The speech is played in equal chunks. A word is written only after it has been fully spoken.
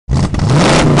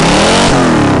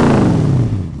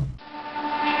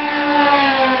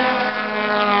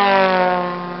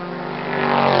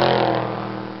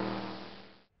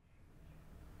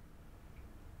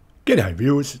G'day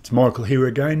viewers, it's Michael here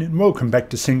again and welcome back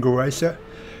to SingleRacer.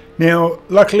 Now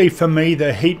luckily for me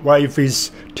the heat wave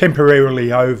is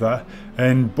temporarily over,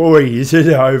 and boy is it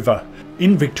over.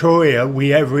 In Victoria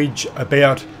we average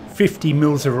about 50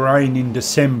 mils of rain in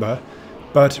December,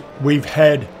 but we've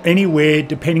had anywhere,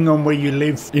 depending on where you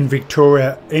live in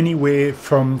Victoria, anywhere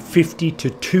from 50 to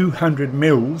 200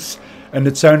 mils, and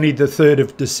it's only the 3rd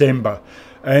of December.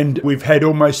 And we've had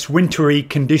almost wintry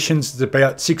conditions. It's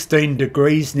about 16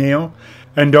 degrees now,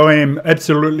 and I am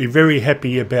absolutely very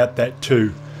happy about that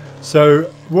too. So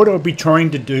what I'll be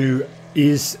trying to do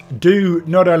is do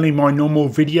not only my normal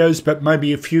videos but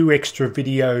maybe a few extra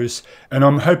videos, and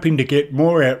I'm hoping to get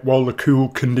more out while the cool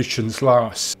conditions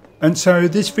last. And so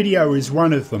this video is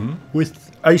one of them,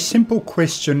 with a simple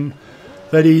question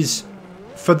that is,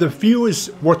 for the viewers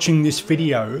watching this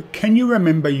video, can you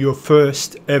remember your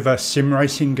first ever sim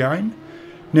racing game?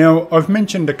 Now, I've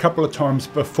mentioned a couple of times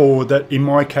before that in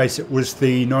my case it was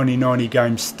the 1990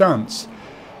 game Stunts,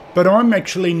 but I'm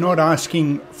actually not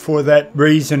asking for that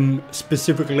reason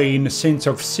specifically in the sense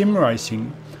of sim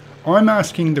racing. I'm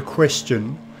asking the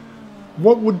question,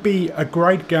 what would be a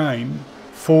great game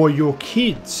for your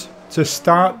kids to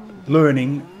start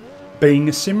learning being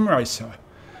a sim racer?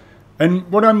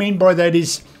 And what I mean by that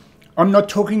is, I'm not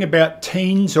talking about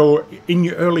teens or in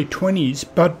your early 20s,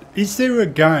 but is there a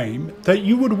game that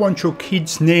you would want your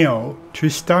kids now to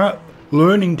start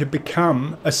learning to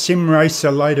become a sim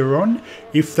racer later on,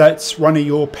 if that's one of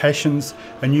your passions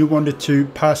and you wanted to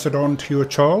pass it on to your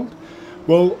child?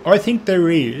 Well, I think there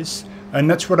is, and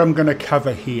that's what I'm going to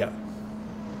cover here.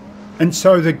 And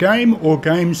so the game or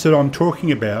games that I'm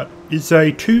talking about is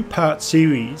a two-part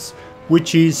series,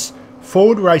 which is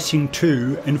Ford Racing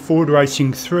 2 and Ford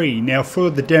Racing 3. Now for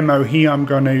the demo here I'm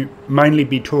going to mainly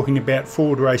be talking about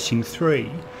Ford Racing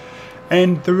 3.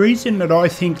 And the reason that I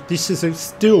think this is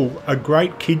still a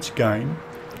great kids game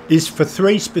is for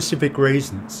three specific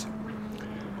reasons.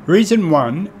 Reason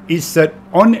one is that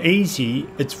on easy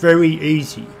it's very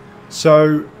easy.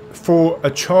 So for a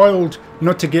child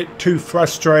not to get too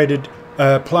frustrated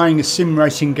playing a sim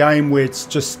racing game where it's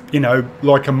just, you know,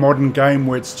 like a modern game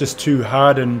where it's just too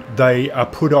hard and they are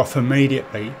put off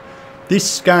immediately,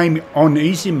 this game on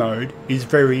easy mode is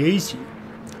very easy.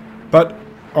 But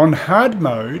on hard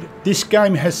mode, this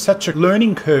game has such a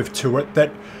learning curve to it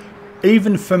that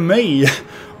even for me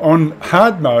on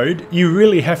hard mode you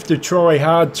really have to try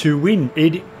hard to win.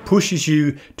 It pushes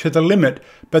you to the limit,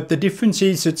 but the difference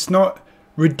is it's not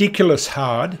ridiculous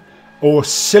hard or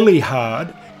silly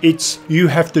hard. It's you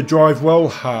have to drive well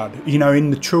hard, you know,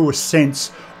 in the truest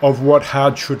sense of what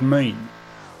hard should mean.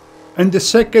 And the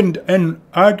second and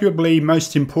arguably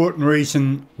most important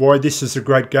reason why this is a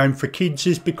great game for kids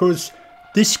is because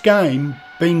this game,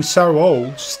 being so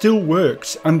old, still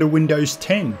works under Windows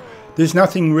 10. There's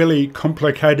nothing really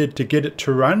complicated to get it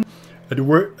to run.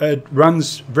 It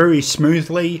runs very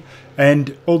smoothly,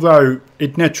 and although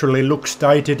it naturally looks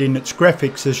dated in its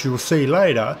graphics, as you'll see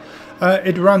later,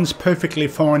 it runs perfectly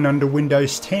fine under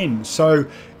Windows 10. So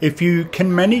if you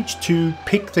can manage to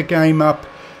pick the game up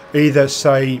either,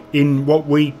 say, in what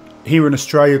we here in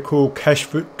Australia call cash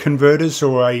converters,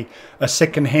 or a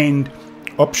second-hand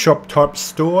op shop type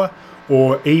store,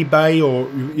 or eBay, or,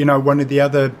 you know, one of the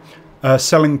other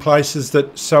selling places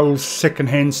that sells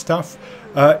second-hand stuff,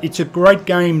 it's a great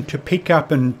game to pick up,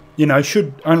 and, you know,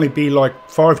 should only be like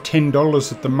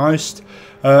 $5–10 at the most.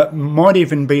 Might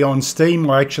even be on Steam.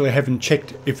 I actually haven't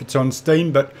checked if it's on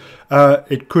Steam, but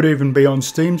it could even be on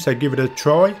Steam, so give it a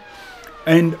try.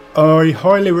 And I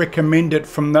highly recommend it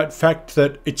from that fact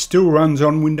that it still runs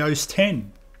on Windows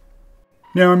 10.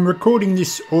 Now I'm recording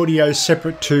this audio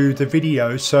separate to the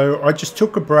video, so I just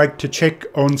took a break to check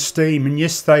on Steam, and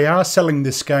yes, they are selling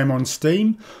this game on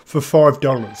Steam for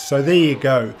 $5. So there you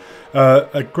go.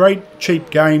 A great cheap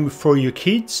game for your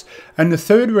kids. And the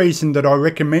third reason that I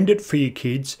recommend it for your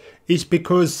kids is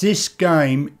because this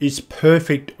game is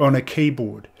perfect on a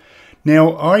keyboard.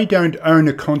 Now I don't own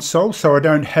a console, so I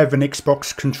don't have an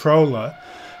Xbox controller,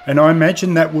 and I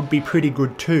imagine that would be pretty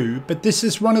good too, but this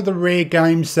is one of the rare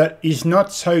games that is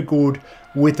not so good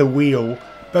with a wheel,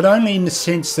 but only in the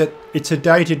sense that it's a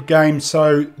dated game,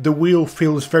 so the wheel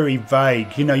feels very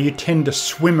vague. You know, you tend to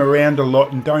swim around a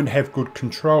lot and don't have good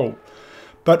control.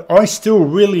 But I still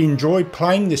really enjoy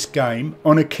playing this game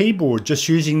on a keyboard, just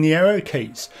using the arrow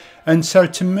keys. And so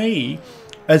to me,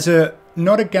 as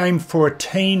not a game for a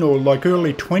teen or like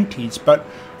early 20s, but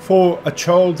for a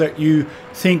child that you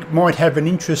think might have an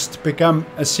interest to become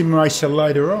a sim racer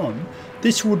later on,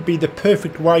 this would be the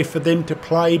perfect way for them to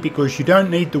play, because you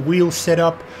don't need the wheel set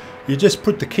up. You just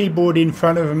put the keyboard in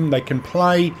front of them, they can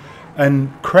play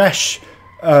and crash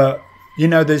You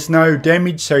know, there's no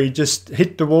damage, so you just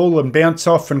hit the wall and bounce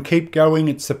off and keep going.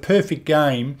 It's the perfect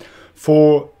game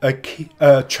for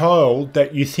a child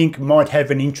that you think might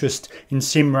have an interest in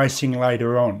sim racing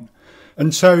later on.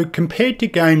 And so compared to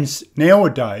games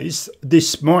nowadays,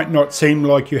 this might not seem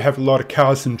like you have a lot of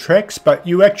cars and tracks, but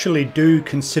you actually do,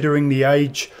 considering the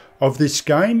age of this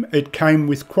game. It came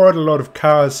with quite a lot of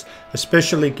cars,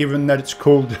 especially given that it's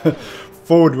called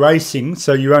Ford Racing,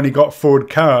 so you only got Ford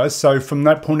cars. So from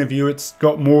that point of view, it's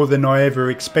got more than I ever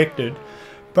expected.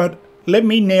 But let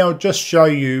me now just show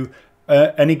you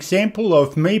an example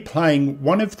of me playing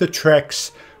one of the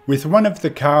tracks with one of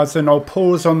the cars, and I'll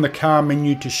pause on the car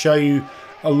menu to show you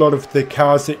a lot of the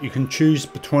cars that you can choose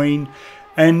between.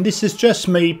 And this is just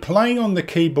me playing on the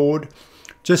keyboard,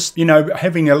 just, you know,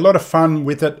 having a lot of fun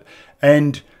with it,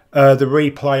 and the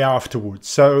replay afterwards.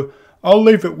 So I'll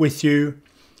leave it with you.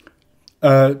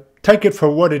 Take it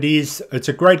for what it is. It's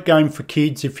a great game for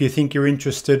kids if you think you're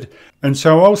interested. And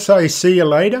so I'll say see you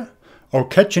later. I'll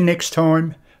catch you next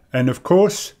time. And of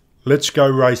course, let's go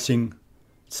racing,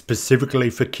 specifically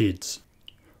for kids.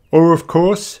 Or of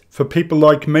course, for people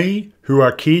like me who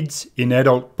are kids in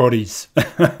adult bodies.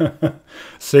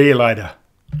 See you later.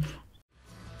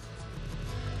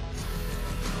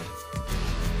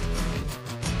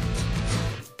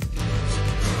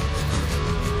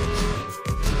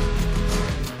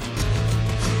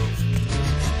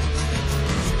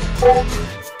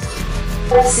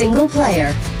 Single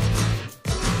player,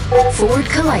 Ford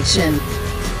collection,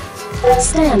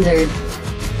 standard,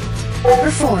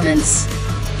 performance.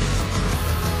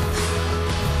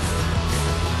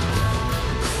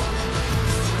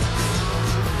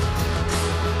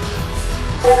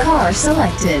 Car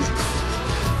selected.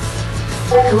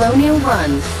 Colonial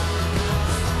Run.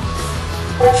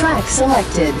 Track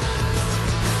selected.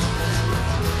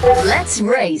 Let's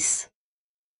race.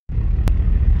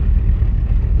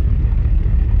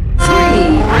 3,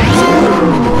 2,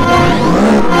 1.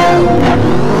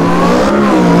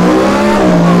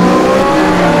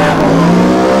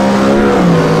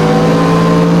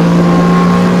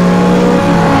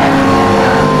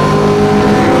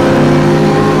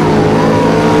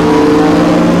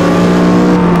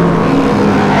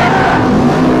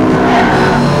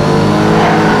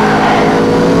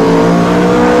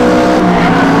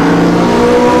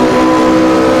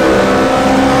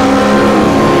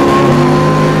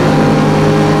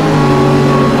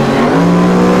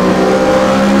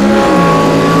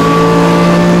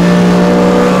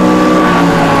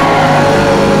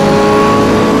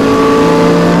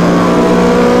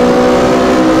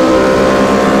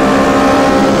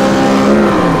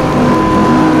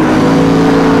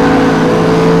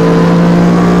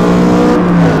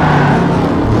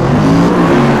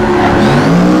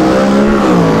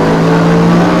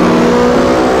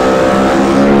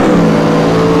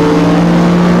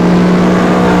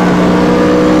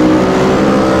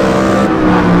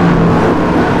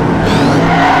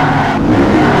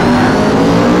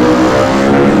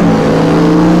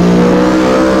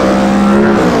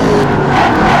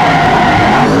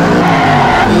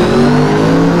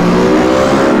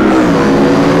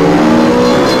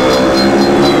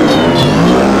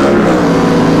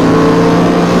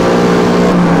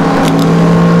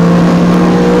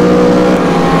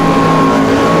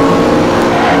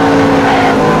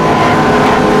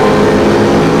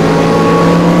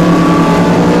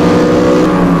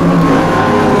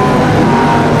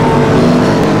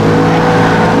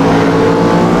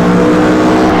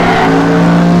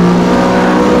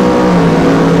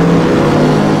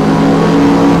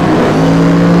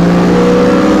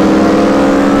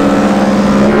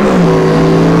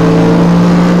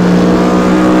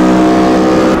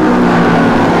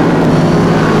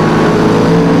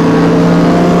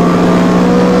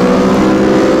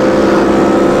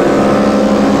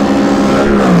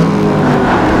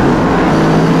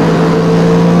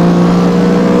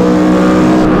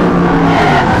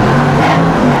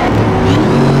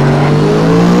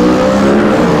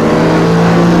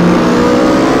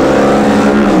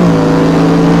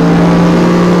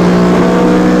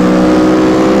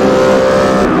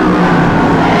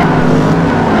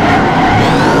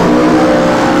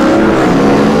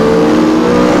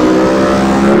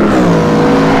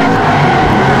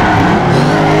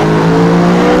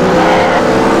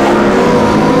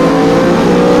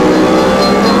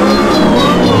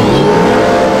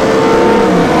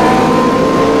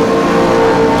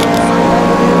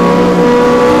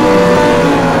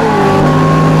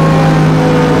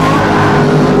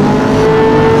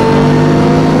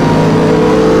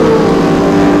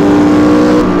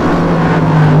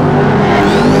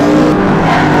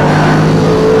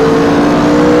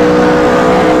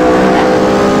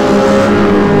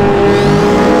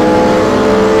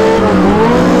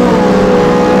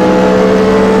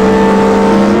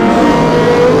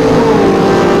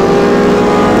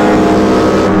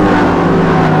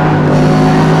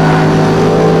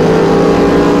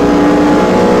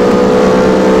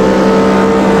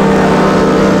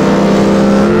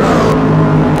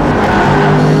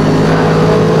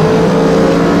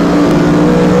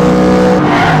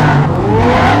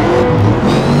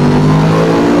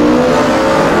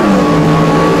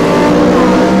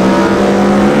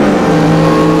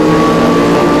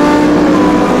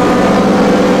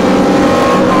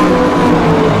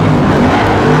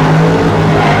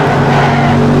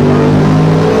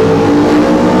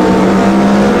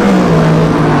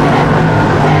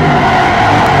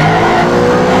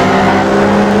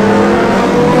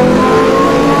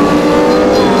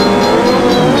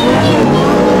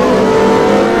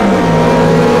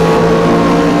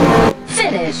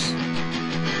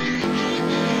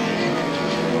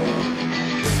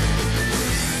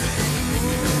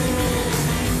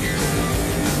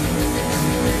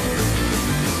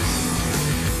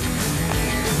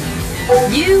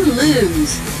 You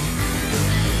lose.